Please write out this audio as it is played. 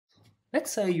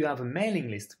Let's say you have a mailing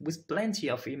list with plenty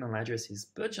of email addresses,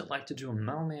 but you'd like to do a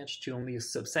mail match to only a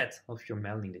subset of your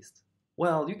mailing list.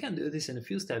 Well, you can do this in a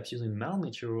few steps using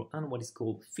Mailmeteor and what is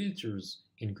called filters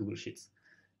in Google Sheets.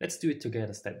 Let's do it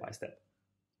together step by step.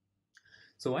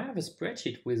 So I have a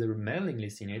spreadsheet with a mailing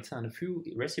list in it and a few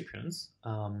recipients.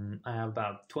 I have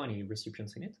about 20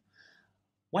 recipients in it.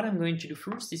 What I'm going to do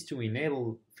first is to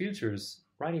enable filters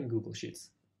right in Google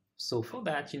Sheets. So for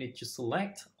that, you need to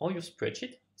select all your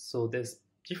spreadsheet. So there's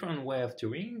different way of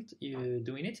doing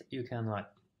it. You can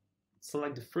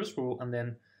select the first row and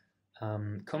then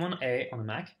Command A on a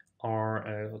Mac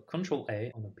or Control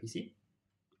A on a PC.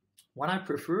 What I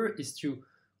prefer is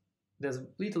there's a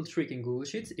little trick in Google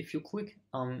Sheets. If you click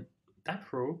on that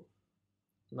row,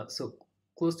 so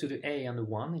close to the A and the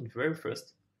 1 in the very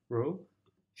first row,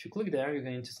 if you click there, you're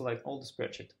going to select all the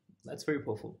spreadsheet. That's very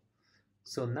powerful.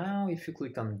 So now if you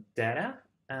click on Data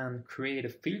and create a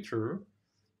filter,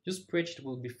 your spreadsheet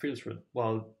will be filtered.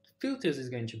 Well, filters is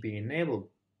going to be enabled,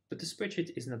 but the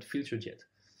spreadsheet is not filtered yet.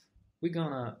 We're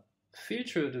gonna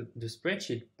filter the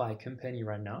spreadsheet by company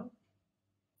right now.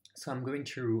 So I'm going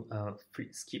to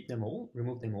skip them all,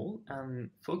 remove them all,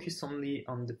 and focus only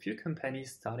on the few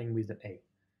companies starting with the A.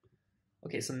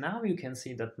 Okay, so now you can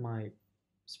see that my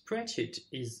spreadsheet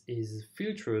is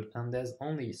filtered and there's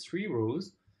only 3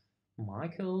 rows,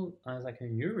 Michael, Isaac,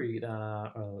 and Yuri, that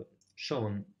are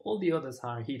shown. All the others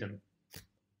are hidden.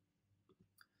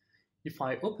 If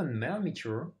I open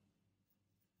Mailmeteor,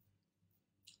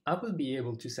 I will be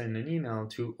able to send an email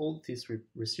to all these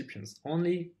recipients,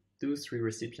 only those 3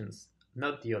 recipients,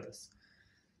 not the others.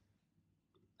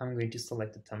 I'm going to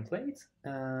select the template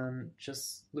and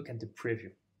just look at the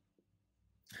preview.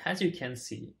 As you can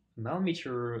see,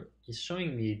 Mailmeteor is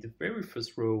showing me the very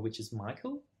first row, which is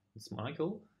Michael. It's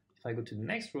Michael. If I go to the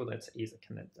next row, that's Isaac,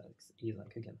 and that's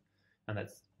Isaac again. And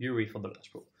that's Yuri for the last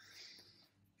row.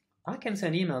 I can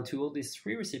send email to all these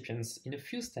 3 recipients in a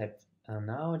few steps, and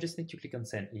now I just need to click on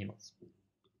Send Emails.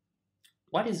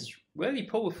 What is really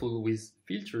powerful with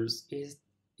filters is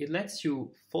it lets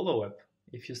you follow up.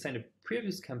 If you send a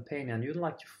previous campaign and you'd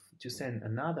like to send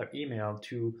another email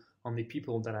to only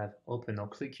people that have opened or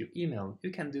clicked your email,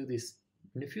 you can do this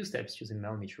in a few steps using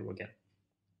Mailmeteor again.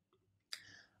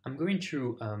 I'm going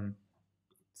to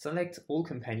select all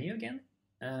company again.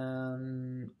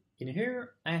 In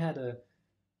here, I had a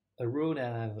row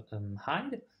that I have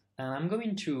hide, and I'm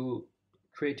going to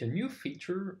create a new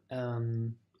filter.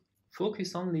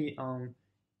 Focus only on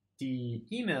the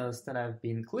emails that have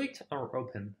been clicked or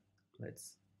opened.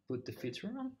 Let's put the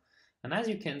filter on. And as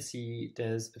you can see,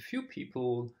 there's a few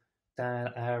people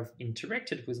that have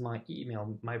interacted with my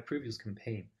email, my previous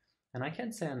campaign. And I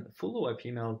can send a follow-up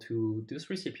email to those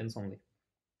recipients only.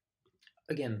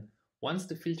 Again, once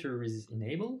the filter is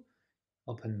enabled,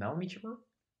 open Mailmeteor.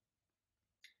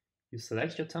 You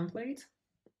select your template.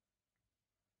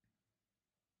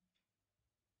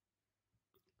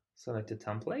 Select the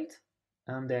template,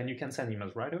 and then you can send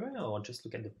emails right away or just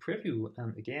look at the preview.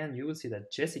 And again, you will see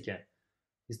that Jessica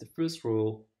is the first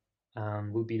row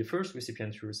and will be the first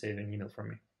recipient to receive an email from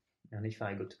me. And if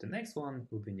I go to the next one, it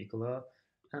will be Nicola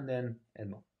and then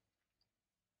Edmond.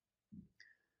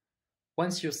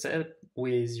 Once you're set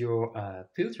with your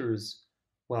filters,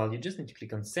 well, you just need to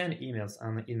click on Send Emails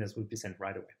and the emails will be sent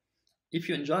right away. If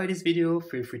you enjoyed this video,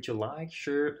 feel free to like,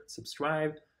 share,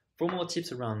 subscribe. For more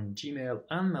tips around Gmail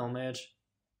and Mailmatch,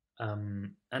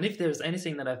 and if there's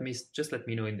anything that I've missed, just let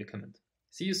me know in the comment.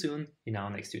 See you soon in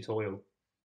our next tutorial.